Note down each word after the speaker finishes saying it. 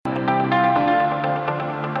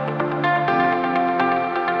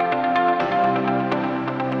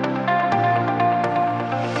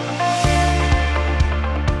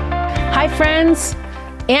friends.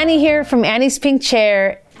 Annie here from Annie's Pink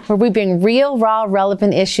Chair, where we bring real, raw,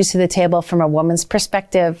 relevant issues to the table from a woman's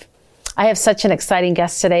perspective. I have such an exciting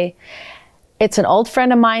guest today. It's an old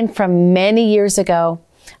friend of mine from many years ago.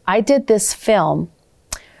 I did this film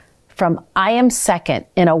from I Am Second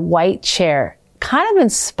in a white chair, kind of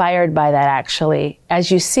inspired by that, actually. As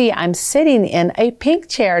you see, I'm sitting in a pink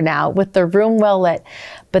chair now with the room well lit.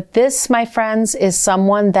 But this, my friends, is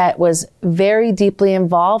someone that was very deeply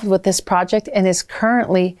involved with this project and is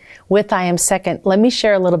currently with I Am Second. Let me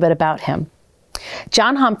share a little bit about him.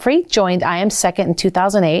 John Humphrey joined I Am Second in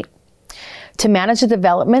 2008 to manage the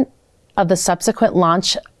development of the subsequent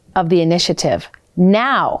launch of the initiative.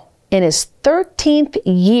 Now, in his 13th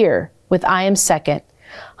year with I Am Second,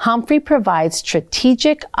 Humphrey provides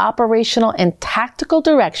strategic, operational, and tactical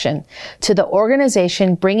direction to the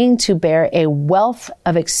organization, bringing to bear a wealth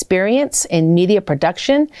of experience in media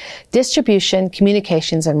production, distribution,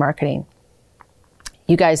 communications, and marketing.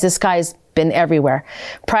 You guys, this guy's been everywhere.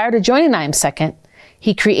 Prior to joining I Am Second,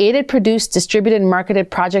 he created, produced, distributed, and marketed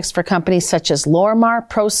projects for companies such as Lorimar,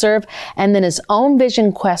 ProServe, and then his own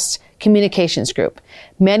Vision Quest Communications Group.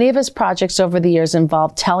 Many of his projects over the years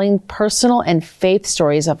involved telling personal and faith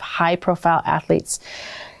stories of high-profile athletes.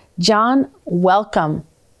 John, welcome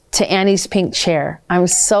to Annie's Pink Chair. I'm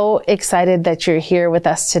so excited that you're here with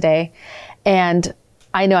us today. And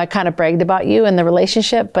I know I kind of bragged about you and the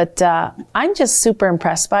relationship, but I'm just super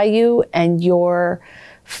impressed by you and your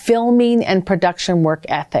filming and production work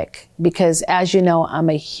ethic, because as you know, I'm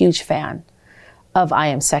a huge fan of I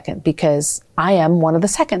Am Second because I am one of the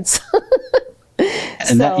seconds.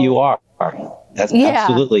 And that you are. That's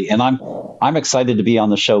absolutely. And I'm excited to be on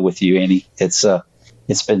the show with you, Annie. It's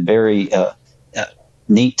been very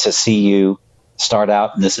neat to see you start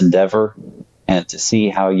out in this endeavor and to see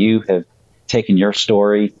how you have taken your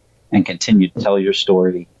story and continue to tell your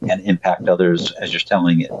story and impact others as you're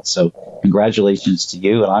telling it. So congratulations to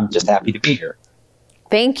you, and I'm just happy to be here.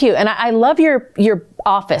 Thank you. And I love your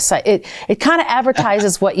office. It kind of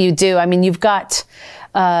advertises what you do. I mean, you've got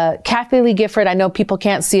Kathie Lee Gifford. I know people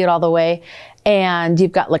can't see it all the way. And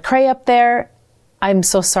you've got Lecrae up there. I'm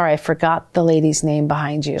so sorry, I forgot the lady's name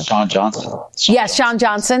behind you. Shawn Johnson. Shawn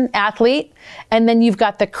Johnson, athlete. And then you've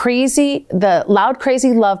got the Loud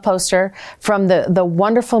Crazy Love poster from the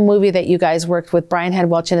wonderful movie that you guys worked with Brian Head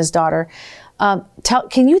Welch and his daughter.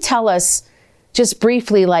 Can you tell us just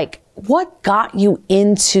briefly, like, what got you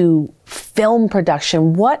into film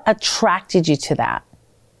production? What attracted you to that?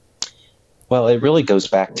 Well, it really goes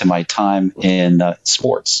back to my time in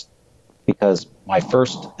sports, because my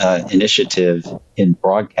first initiative in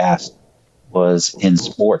broadcast was in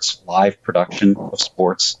sports, live production of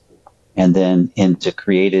sports, and then into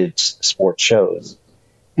created sports shows.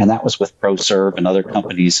 And that was with ProServe and other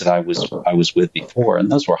companies that I was with before.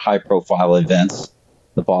 And those were high profile events,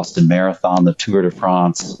 the Boston Marathon, the Tour de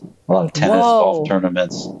France, a lot of tennis, golf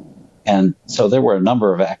tournaments. And so there were a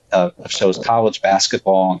number of shows, college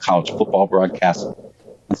basketball and college football broadcasts.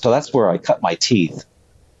 And so that's where I cut my teeth.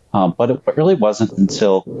 But it really wasn't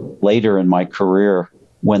until later in my career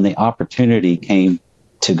when the opportunity came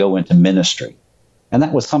to go into ministry. And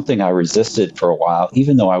that was something I resisted for a while,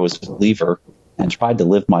 even though I was a believer and tried to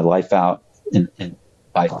live my life out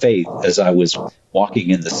by faith as I was walking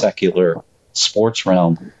in the secular sports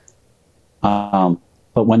realm.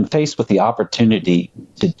 But when faced with the opportunity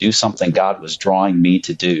to do something God was drawing me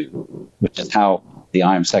to do, which is how the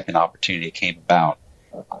I Am Second opportunity came about,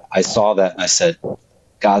 I saw that and I said,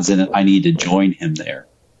 God's in it. I need to join him there.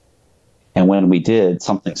 And when we did,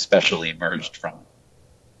 something special emerged from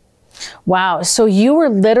it. Wow. So you were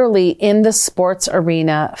literally in the sports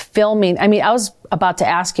arena filming. I mean, I was about to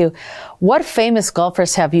ask you, what famous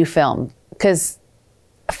golfers have you filmed? Because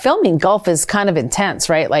filming golf is kind of intense,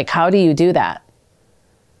 right? Like, how do you do that?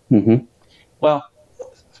 Mm-hmm. Well,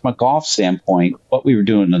 from a golf standpoint, what we were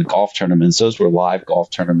doing in the golf tournaments, those were live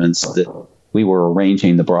golf tournaments that we were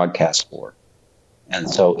arranging the broadcast for. And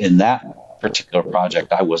so in that particular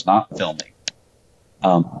project, I was not filming.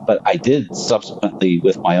 But I did subsequently,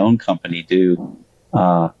 with my own company, do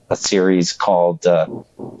a series called, I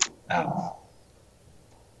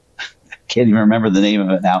can't even remember the name of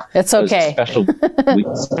it now. It's okay. It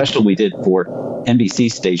was a special we did for NBC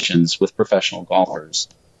stations with professional golfers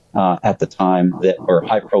at the time that were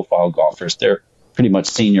high-profile golfers. They're pretty much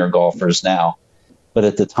senior golfers now. But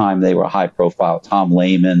at the time, they were high-profile. Tom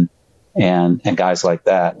Lehman and guys like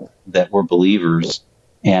that were believers.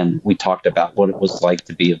 And we talked about what it was like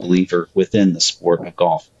to be a believer within the sport of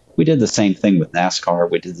golf. We did the same thing with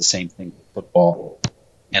NASCAR. We did the same thing with football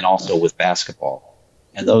and also with basketball.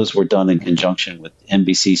 And those were done in conjunction with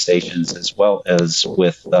NBC stations as well as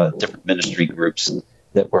with different ministry groups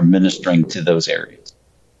that were ministering to those areas.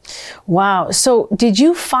 Wow. So did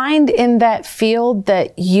you find in that field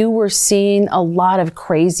that you were seeing a lot of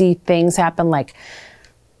crazy things happen? Like,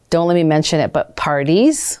 don't let me mention it, but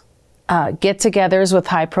parties, get-togethers with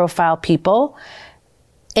high-profile people,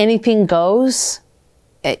 anything goes,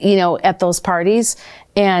 at those parties,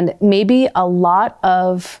 and maybe a lot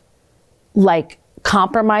of like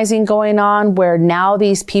compromising going on where now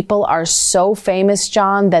these people are so famous,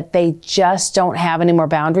 John, that they just don't have any more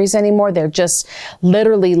boundaries anymore. They're just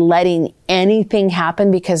literally letting anything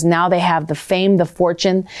happen because now they have the fame, the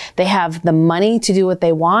fortune, they have the money to do what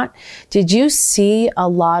they want. Did you see a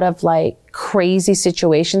lot of like crazy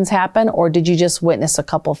situations happen, or did you just witness a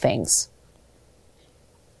couple things?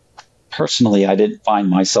 Personally, I didn't find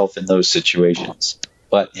myself in those situations,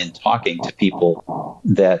 but in talking to people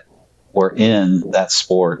that were in that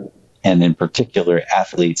sport, and in particular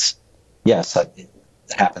athletes, yes, it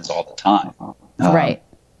happens all the time. Right.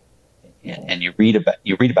 And you read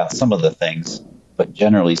about some of the things, but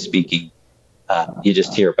generally speaking, you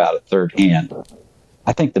just hear about it third hand.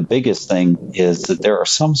 I think the biggest thing is that there are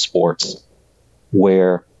some sports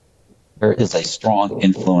where there is a strong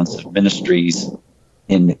influence of ministries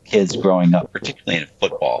in the kids growing up, particularly in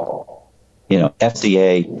football.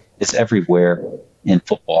 FCA is everywhere in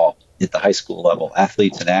football at the high school level.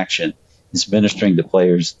 Athletes in Action is ministering to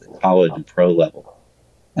players at the college and pro level.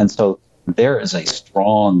 And so there is a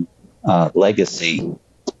strong legacy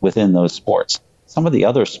within those sports. Some of the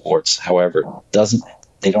other sports, however,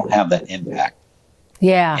 they don't have that impact.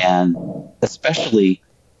 Yeah. And especially,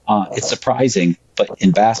 it's surprising, but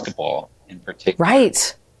in basketball in particular.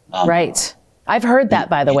 Right. Right. I've heard that,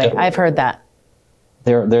 by the way. I've heard that.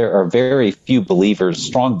 There are very few believers,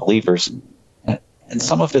 strong believers, and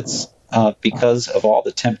some of it's because of all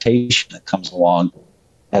the temptation that comes along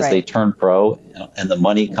as they turn pro, and the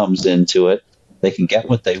money comes into it. They can get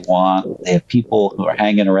what they want. They have people who are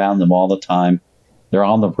hanging around them all the time. They're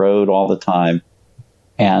on the road all the time.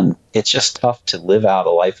 And it's just tough to live out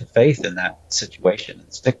a life of faith in that situation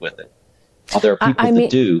and stick with it. There are people that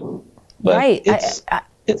do, but right.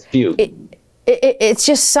 it's few. It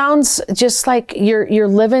just sounds just like you're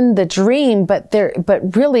living the dream, but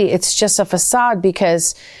really it's just a facade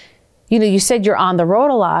because, you said you're on the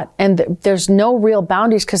road a lot and there's no real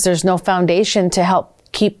boundaries because there's no foundation to help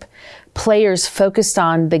keep players focused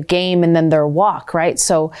on the game and then their walk, right?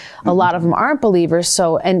 So a lot of them aren't believers.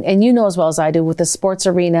 So, and as well as I do with the sports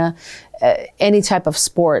arena, any type of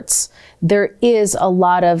sports, there is a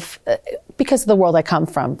lot of, because of the world I come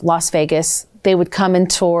from, Las Vegas, they would come and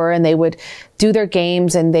tour and they would do their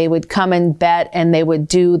games and they would come and bet and they would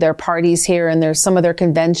do their parties here and there's some of their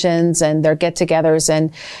conventions and their get-togethers.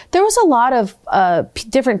 And there was a lot of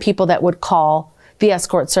different people that would call the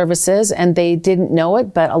escort services and they didn't know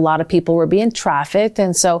it, but a lot of people were being trafficked.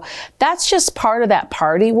 And so that's just part of that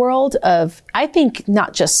party world of, I think,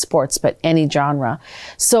 not just sports, but any genre.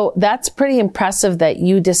 So that's pretty impressive that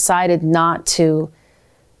you decided not to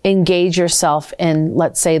engage yourself in,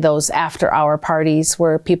 let's say, those after-hour parties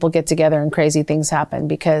where people get together and crazy things happen,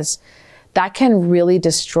 because that can really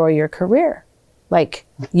destroy your career. Like,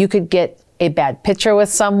 you could get a bad picture with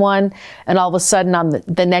someone and all of a sudden on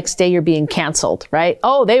the next day you're being canceled, right?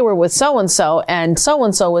 Oh, they were with so-and-so and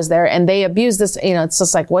so-and-so was there and they abused this, it's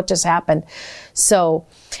just like, what just happened? So,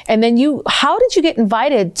 and then how did you get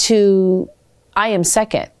invited to I Am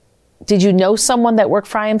Second? Did you know someone that worked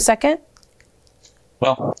for I Am Second?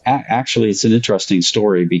 Well, actually, it's an interesting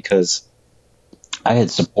story because I had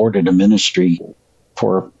supported a ministry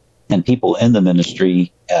and people in the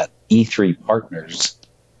ministry at E3 Partners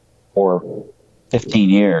for 15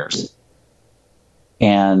 years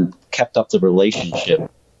and kept up the relationship.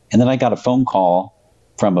 And then I got a phone call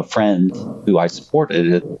from a friend who I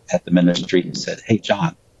supported at the ministry who said, "Hey,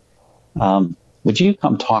 John, would you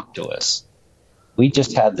come talk to us? We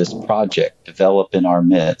just had this project develop in our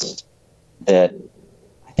midst that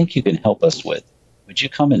I think you can help us with. Would you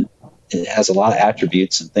come and it has a lot of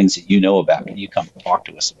attributes and things that you know about. Can you come talk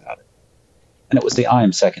to us about it?" And it was the I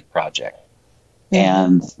Am Second project.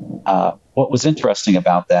 And what was interesting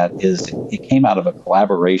about that is it came out of a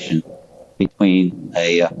collaboration between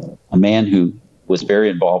a man who was very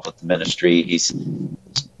involved with the ministry. He's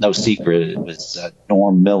no secret. It was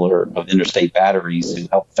Norm Miller of Interstate Batteries who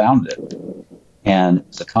helped found it. And it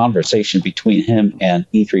was a conversation between him and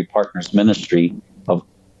E3 Partners Ministry of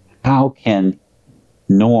how can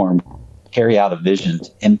Norm carry out a vision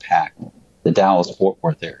to impact the Dallas-Fort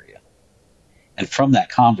Worth area. And from that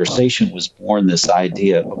conversation was born this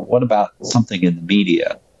idea of what about something in the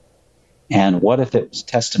media? And what if it was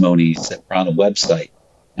testimonies that were on a website?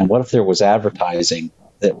 And what if there was advertising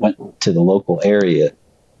that went to the local area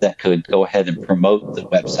that could go ahead and promote the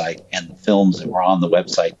website and the films that were on the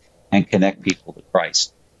website and connect people to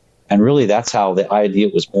Christ? And really, that's how the idea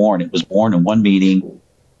was born. It was born in one meeting,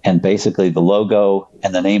 and basically the logo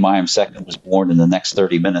and the name I Am Second was born in the next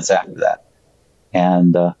 30 minutes after that.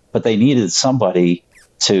 And but they needed somebody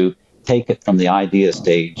to take it from the idea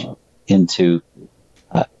stage into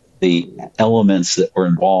the elements that were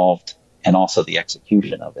involved and also the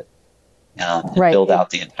execution of it, and build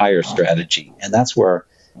out the entire strategy. And that's where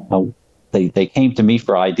they came to me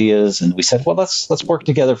for ideas, and we said, well, let's work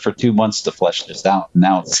together for 2 months to flesh this out. And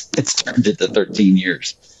now it's turned into 13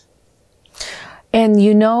 years. And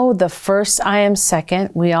you know, the first I Am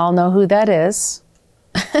Second, we all know who that is,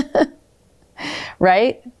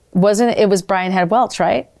 right? It was Brian Head Welch,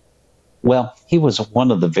 right? Well, he was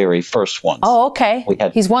one of the very first ones. Oh, okay.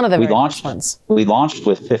 He's one of the very first ones. We launched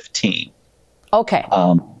with 15. Okay.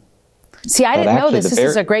 See, I didn't know this. This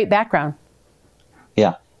is a great background.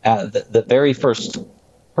 Yeah. The very first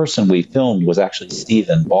person we filmed was actually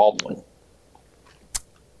Stephen Baldwin.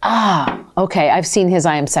 Ah, okay. I've seen his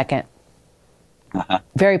I Am Second.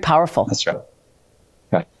 Very powerful. That's right.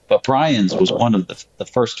 Right. But Brian's was one of the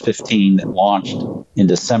first 15 that launched in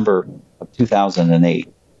December of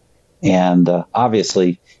 2008. And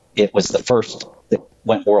obviously, it was the first that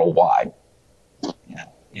went worldwide.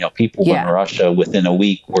 You know, people in Russia within a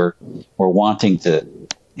week were wanting to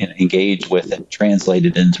engage with it, translate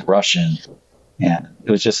it into Russian. And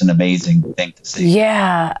it was just an amazing thing to see.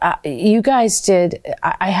 Yeah, you guys did.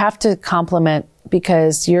 I have to compliment,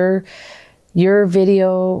 because your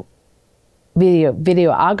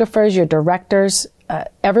videographers, your directors,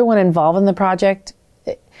 everyone involved in the project,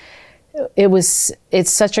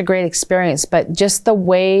 it's such a great experience. But just the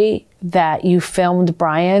way that you filmed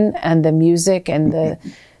Brian and the music and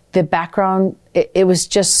the background, it was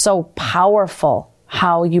just so powerful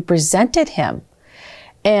how you presented him.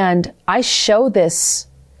 And I share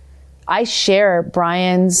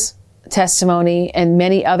Brian's testimony and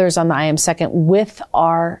many others on the I Am Second with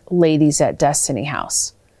our ladies at Destiny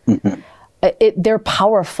House. Mm-hmm. They're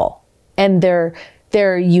powerful, and they're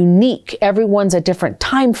unique. Everyone's a different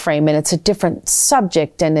time frame, and it's a different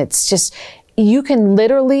subject, and it's just, you can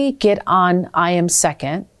literally get on I Am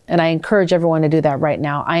Second, and I encourage everyone to do that right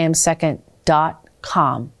now,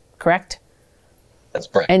 iamsecond.com, correct? That's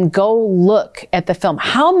correct. And go look at the film.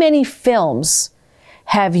 How many films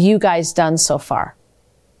have you guys done so far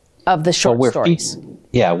of the short stories?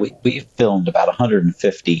 We filmed about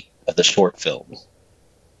 150 of the short films.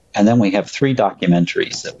 And then we have 3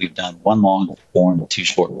 documentaries that we've done, 1 long form, 2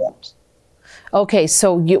 short forms. Okay,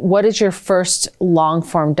 so what is your first long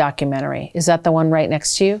form documentary? Is that the one right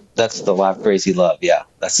next to you? That's the Laugh Crazy Love, yeah.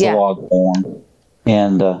 That's the long form.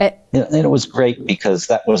 And it was great because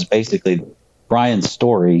that was basically Brian's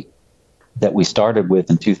story that we started with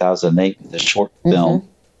in 2008 with the short film.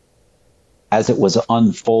 As it was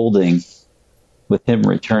unfolding with him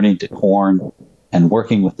returning to Korn and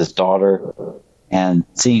working with his daughter and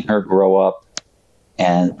seeing her grow up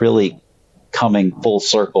and really coming full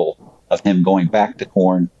circle of him going back to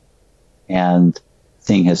Korn and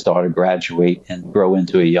seeing his daughter graduate and grow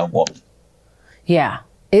into a young woman. Yeah.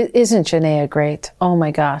 Isn't Janaea great? Oh my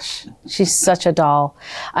gosh. She's such a doll.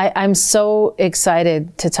 I'm so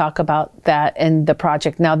excited to talk about that and the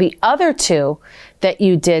project. Now, the other 2 that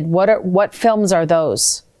you did, what films are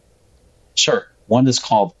those? Sure. One is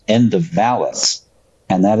called End of Malice,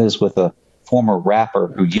 and that is with a former rapper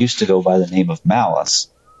who used to go by the name of Malice,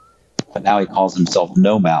 but now he calls himself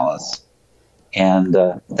No Malice. And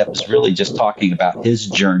that was really just talking about his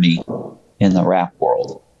journey in the rap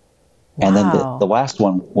world. And then the last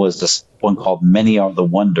one was this one called Many Are the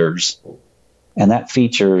Wonders. And that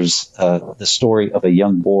features the story of a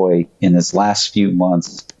young boy in his last few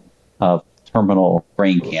months of terminal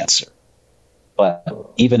brain cancer. But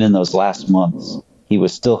even in those last months, he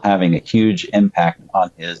was still having a huge impact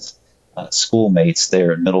on his schoolmates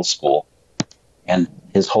there in middle school. And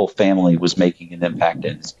his whole family was making an impact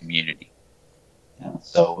in his community. And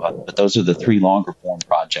so, but those are the 3 longer form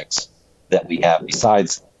projects that we have,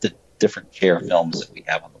 besides the different share films that we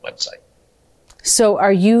have on the website. So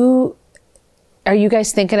are you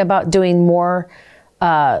guys thinking about doing more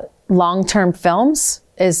long-term films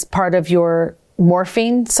as part of your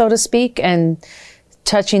morphing, so to speak, and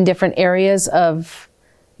touching different areas of,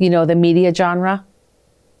 the media genre?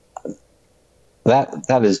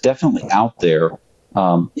 That is definitely out there.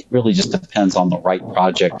 It really just depends on the right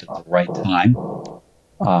project at the right time.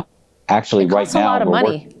 Actually, right now, a lot of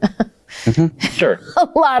money. Sure. A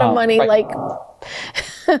lot of money, right.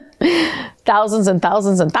 thousands and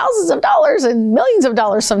thousands and thousands of dollars and millions of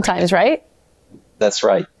dollars sometimes, right? That's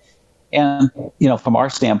right. And, from our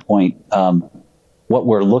standpoint, what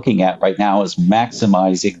we're looking at right now is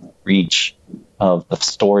maximizing the reach of the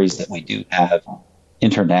stories that we do have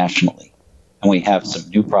internationally. And we have some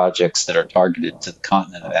new projects that are targeted to the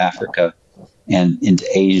continent of Africa and into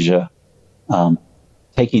Asia,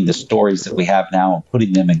 taking the stories that we have now and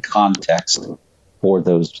putting them in context for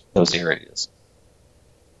those areas.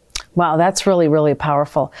 Wow, that's really, really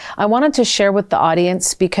powerful. I wanted to share with the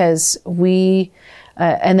audience because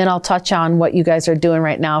and then I'll touch on what you guys are doing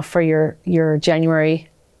right now for your January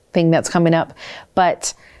thing that's coming up.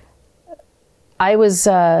 But I was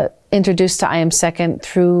introduced to I Am Second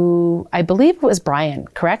through, I believe it was Brian,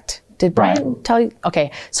 correct? Did Brian tell you?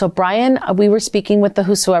 Okay. So Brian, we were speaking with the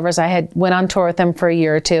Whosoevers. I had went on tour with them for a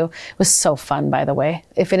year or two. It was so fun, by the way.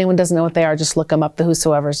 If anyone doesn't know what they are, just look them up,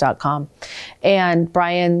 thewhosoevers.com. And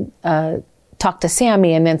Brian talked to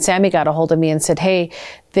Sammy, and then Sammy got a hold of me and said, hey,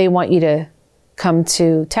 they want you to come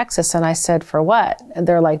to Texas. And I said, for what? And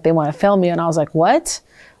they're like, they want to film you. And I was like, what?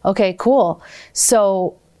 Okay, cool.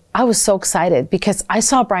 So I was so excited because I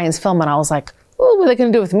saw Brian's film and I was like, oh, what are they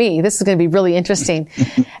going to do with me? This is going to be really interesting.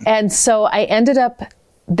 And so I ended up,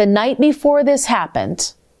 the night before this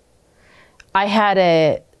happened, I had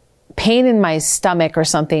a pain in my stomach or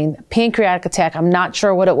something, pancreatic attack. I'm not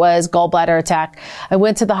sure what it was, gallbladder attack. I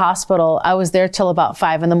went to the hospital. I was there till about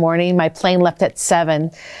 5 a.m. My plane left at 7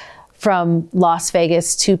 from Las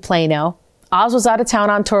Vegas to Plano. Oz was out of town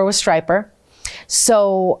on tour with Stryper.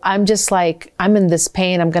 So I'm just like, I'm in this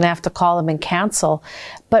pain. I'm going to have to call him and cancel.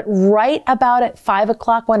 But right about at 5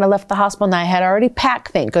 o'clock when I left the hospital, and I had already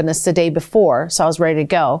packed, thank goodness, the day before, so I was ready to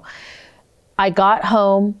go. I got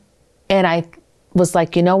home and I was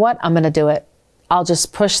like, you know what? I'm going to do it. I'll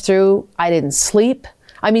just push through. I didn't sleep.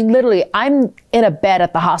 I mean, literally, I'm in a bed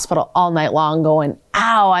at the hospital all night long going,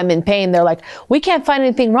 ow, I'm in pain. They're like, we can't find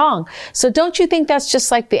anything wrong. So don't you think that's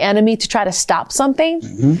just like the enemy to try to stop something?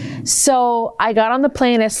 Mm-hmm. So I got on the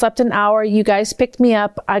plane. I slept an hour. You guys picked me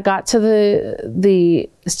up. I got to the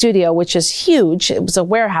studio, which is huge. It was a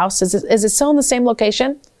warehouse. Is it still in the same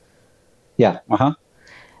location? Yeah. Uh-huh.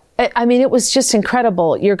 I mean, it was just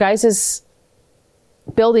incredible. Your guys'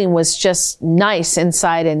 building was just nice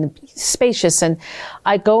inside and spacious. And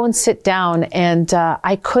I go and sit down and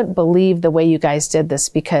I couldn't believe the way you guys did this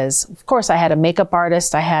because, of course, I had a makeup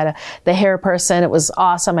artist. I had the hair person. It was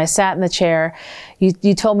awesome. I sat in the chair.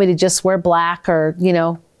 You told me to just wear black or,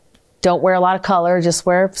 don't wear a lot of color. Just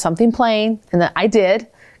wear something plain. And I did,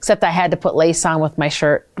 except I had to put lace on with my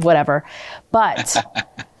shirt, whatever. But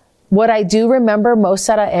what I do remember most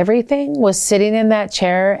out of everything was sitting in that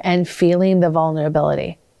chair and feeling the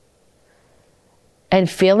vulnerability and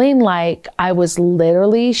feeling like I was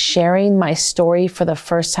literally sharing my story for the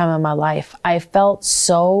first time in my life. I felt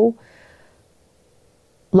so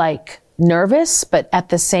nervous, but at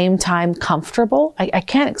the same time comfortable. I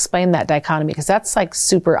can't explain that dichotomy because that's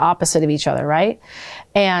super opposite of each other, right?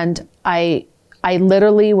 And I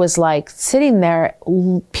literally was sitting there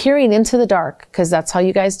peering into the dark because that's how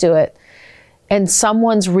you guys do it. And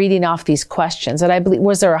someone's reading off these questions. And I believe,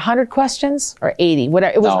 was there 100 questions or 80?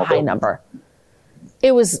 Whatever. It was a high number.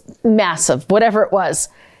 It was massive, whatever it was.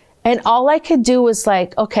 And all I could do was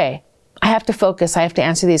okay, I have to focus. I have to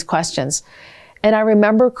answer these questions. And I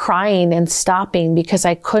remember crying and stopping because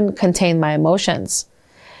I couldn't contain my emotions.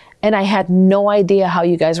 And I had no idea how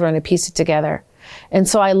you guys were going to piece it together. And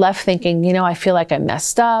so I left thinking, I feel like I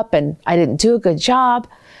messed up and I didn't do a good job.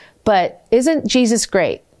 But isn't Jesus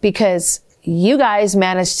great? Because you guys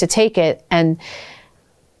managed to take it and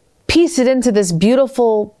piece it into this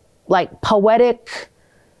beautiful, poetic,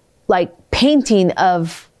 painting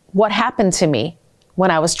of what happened to me when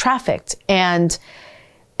I was trafficked. And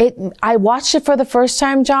I watched it for the first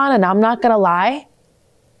time, John, and I'm not going to lie.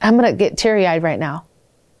 I'm going to get teary-eyed right now.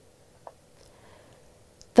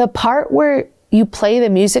 The part where you play the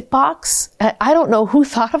music box, I don't know who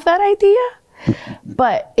thought of that idea,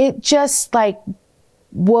 but it just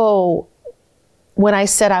whoa. When I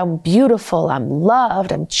said I'm beautiful, I'm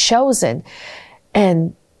loved, I'm chosen,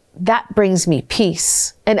 and that brings me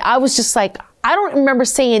peace. And I was just I don't remember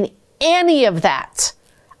saying any of that.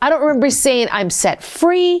 I don't remember saying I'm set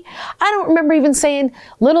free. I don't remember even saying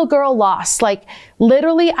little girl lost.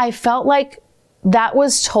 Literally, I felt like that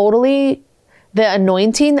was totally the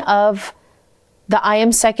anointing of the I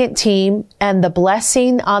Am Second team and the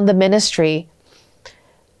blessing on the ministry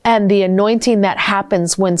and the anointing that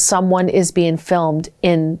happens when someone is being filmed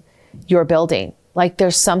in your building.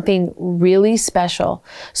 There's something really special.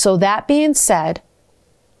 So that being said,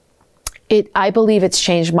 I believe it's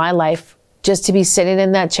changed my life just to be sitting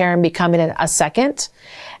in that chair and becoming a second.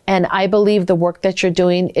 And I believe the work that you're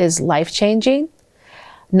doing is life-changing,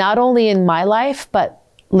 not only in my life, but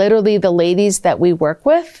literally the ladies that we work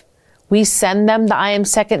with. We send them the I Am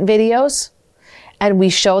Second videos and we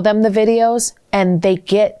show them the videos and they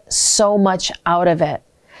get so much out of it.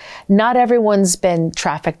 Not everyone's been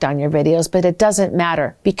trafficked on your videos, but it doesn't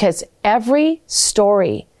matter because every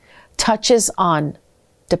story touches on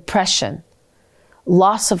depression,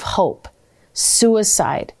 loss of hope,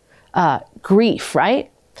 suicide, grief,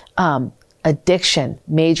 right? Addiction,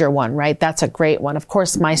 major one, right? That's a great one. Of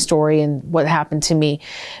course, my story and what happened to me,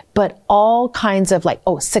 but all kinds of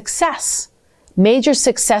success, major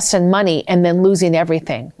success and money, and then losing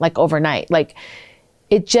everything like overnight. Like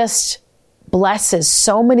it just blesses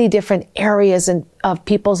so many different areas of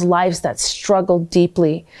people's lives that struggle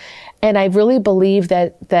deeply. And I really believe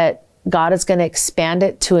that God is going to expand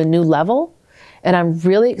it to a new level. And I'm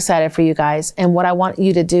really excited for you guys. And what I want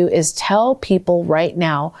you to do is tell people right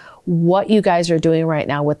now what you guys are doing right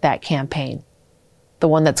now with that campaign. The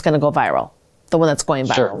one that's going to go viral. The one that's going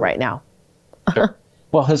viral right now. Sure.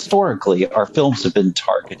 Well, historically, our films have been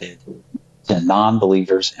targeted to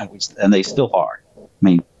non-believers, and they still are. I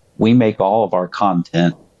mean, we make all of our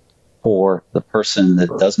content for the person that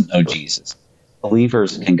doesn't know Jesus.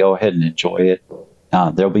 Believers can go ahead and enjoy it.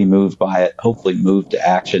 They'll be moved by it, hopefully moved to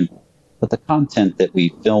action. But the content that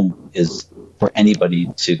we film is for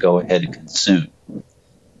anybody to go ahead and consume.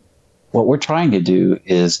 What we're trying to do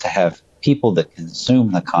is to have people that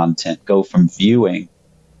consume the content go from viewing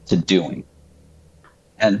to doing.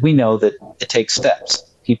 And we know that it takes steps.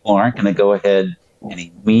 People aren't going to go ahead and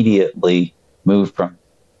immediately move from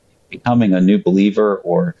becoming a new believer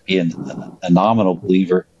or being a nominal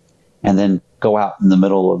believer and then go out in the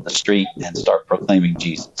middle of the street and start proclaiming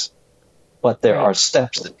Jesus. But there are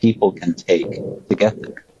steps that people can take to get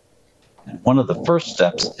there. And one of the first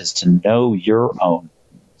steps is to know your own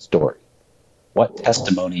story. What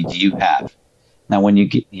testimony do you have? Now, when you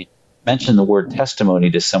mention the word testimony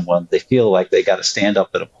to someone, they feel like they got to stand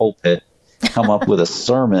up at a pulpit, come up with a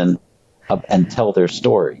sermon, and tell their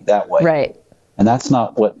story that way. Right. And that's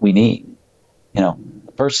not what we need. The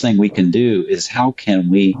first thing we can do is how can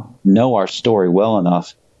we know our story well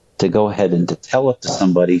enough to go ahead and to tell it to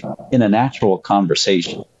somebody in a natural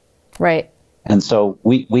conversation. Right. And so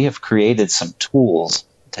we have created some tools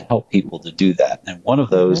to help people to do that. And one of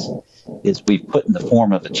those is we put in the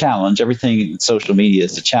form of a challenge. Everything in social media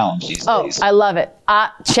is a challenge these days. Oh, I love it.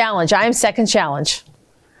 Challenge. I Am Second challenge.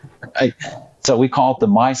 Right. So we call it the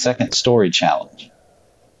My Second Story Challenge.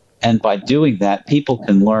 And by doing that, people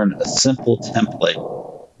can learn a simple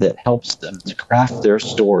template that helps them to craft their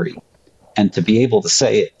story and to be able to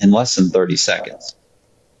say it in less than 30 seconds.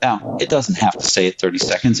 Now, it doesn't have to say it 30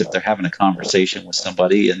 seconds if they're having a conversation with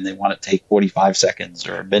somebody and they want to take 45 seconds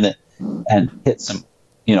or a minute and hit some,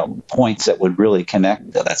 points that would really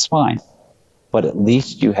connect. That's fine. But at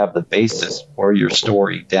least you have the basis for your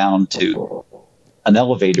story down to an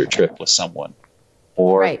elevator trip with someone.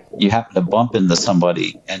 Or you happen to bump into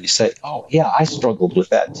somebody and you say, oh, yeah, I struggled with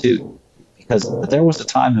that too. Because there was a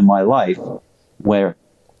time in my life where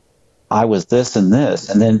I was this and this,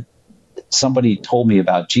 and then somebody told me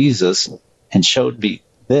about Jesus and showed me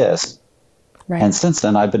this. Right. And since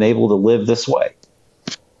then, I've been able to live this way.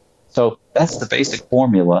 So that's the basic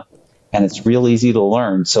formula, and it's real easy to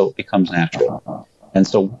learn, so it becomes natural. And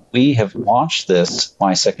so we have launched this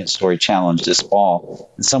My Second Story Challenge this fall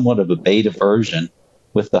in somewhat of a beta version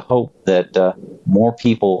with the hope that more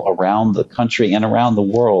people around the country and around the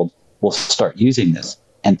world will start using this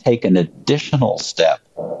and take an additional step,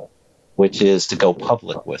 which is to go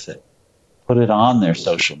public with it. Put it on their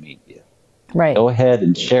social media. Right. Go ahead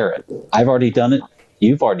and share it. I've already done it.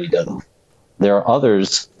 You've already done it. There are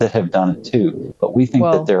others that have done it too, but we think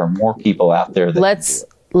that there are more people out there that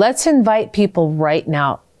let's invite people right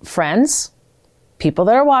now, friends, people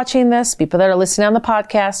that are watching this, people that are listening on the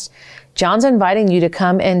podcast. John's inviting you to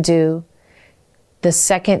come and do the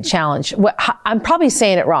second challenge. I'm probably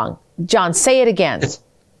saying it wrong. John, say it again. It's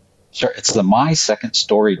the My Second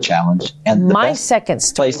Story Challenge. And the My Second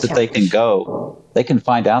Story place that they can go, they can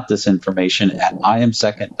find out this information at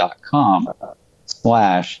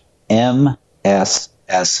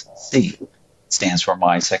iamsecond.com/MSSC. It stands for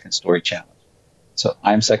My Second Story Challenge. So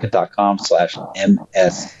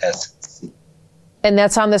iamsecond.com/MSSC. And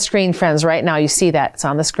that's on the screen, friends, right now. You see that. It's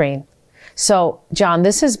on the screen. So, John,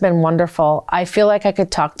 this has been wonderful. I feel like I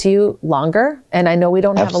could talk to you longer, and I know we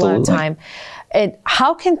don't have a lot of time. And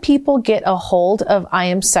how can people get a hold of I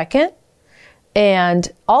Am Second and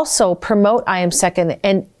also promote I Am Second?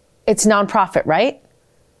 And it's nonprofit, right?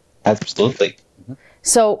 Absolutely.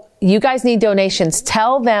 So you guys need donations.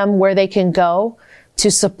 Tell them where they can go to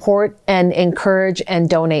support and encourage and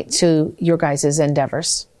donate to your guys'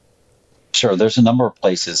 endeavors. Sure. There's a number of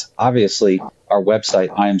places. Obviously, our website,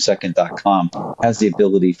 iamsecond.com, has the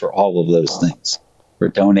ability for all of those things. For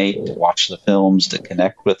donate, to watch the films, to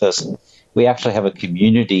connect with us. We actually have a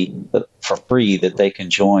community for free that they can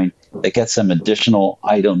join that gets them additional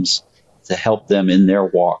items to help them in their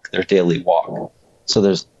walk, their daily walk. So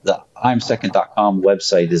there's the iamsecond.com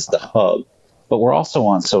website is the hub, but we're also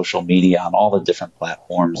on social media on all the different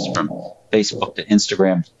platforms, from Facebook to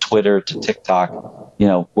Instagram, Twitter to TikTok. You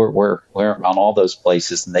know, we're on all those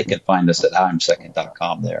places, and they can find us at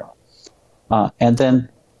iamsecond.com there. And then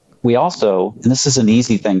we also, and this is an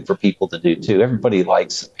easy thing for people to do too, everybody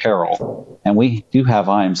likes apparel, and we do have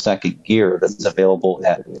I Am Second gear that's available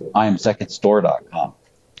at iamsecondstore.com.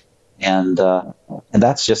 And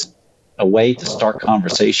that's just a way to start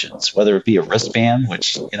conversations, whether it be a wristband,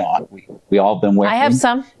 which, you know, we all been wearing. I have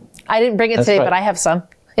some. I didn't bring it today, right. But I have some.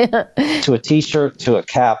 To a T-shirt, to a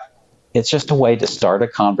cap. It's just a way to start a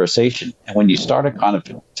conversation. And when you start a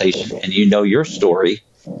conversation and you know your story,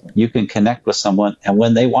 you can connect with someone. And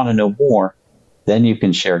when they want to know more, then you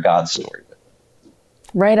can share God's story with them.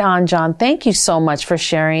 Right on, John. Thank you so much for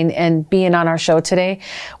sharing and being on our show today.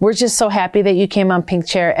 We're just so happy that you came on Pink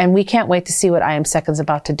Chair, and we can't wait to see what I Am Second's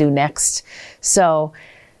about to do next. So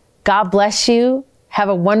God bless you. Have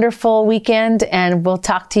a wonderful weekend, and we'll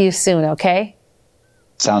talk to you soon, okay?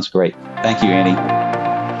 Sounds great. Thank you, Annie.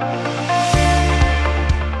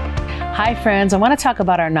 Hi, friends. I want to talk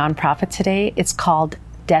about our nonprofit today. It's called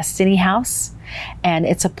Destiny House. And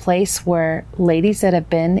it's a place where ladies that have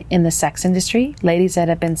been in the sex industry, ladies that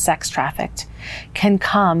have been sex trafficked, can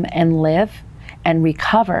come and live and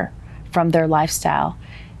recover from their lifestyle.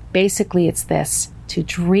 Basically, it's this: to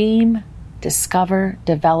dream, discover,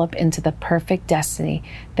 develop into the perfect destiny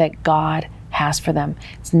that God has for them.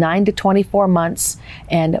 It's 9 to 24 months,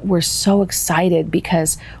 and we're so excited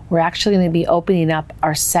because we're actually going to be opening up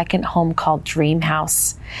our second home called Dream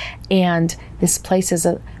House. And this place is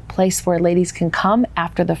a place where ladies can come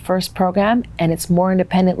after the first program, and it's more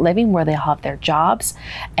independent living, where they'll have their jobs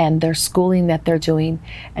and their schooling that they're doing,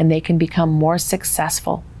 and they can become more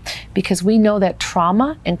successful, because we know that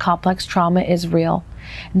trauma and complex trauma is real.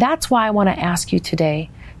 That's why I want to ask you today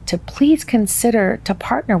to please consider to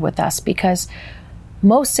partner with us, because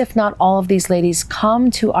most, if not all, of these ladies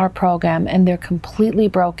come to our program and they're completely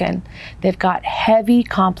broken. They've got heavy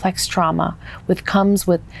complex trauma, which comes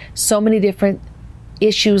with so many different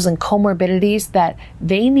issues and comorbidities that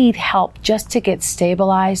they need help just to get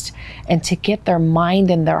stabilized and to get their mind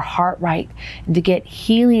and their heart right and to get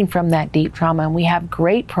healing from that deep trauma. And we have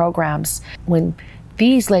great programs. When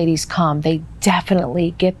these ladies come, they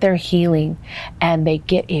definitely get their healing and they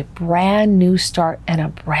get a brand new start and a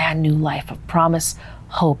brand new life of promise,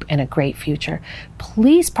 hope, and a great future.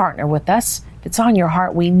 Please partner with us. If it's on your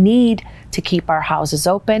heart, we need to keep our houses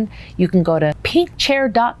open. You can go to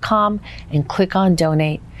pinkchair.com and click on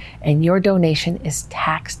donate, and your donation is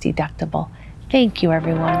tax deductible. Thank you,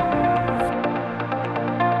 everyone.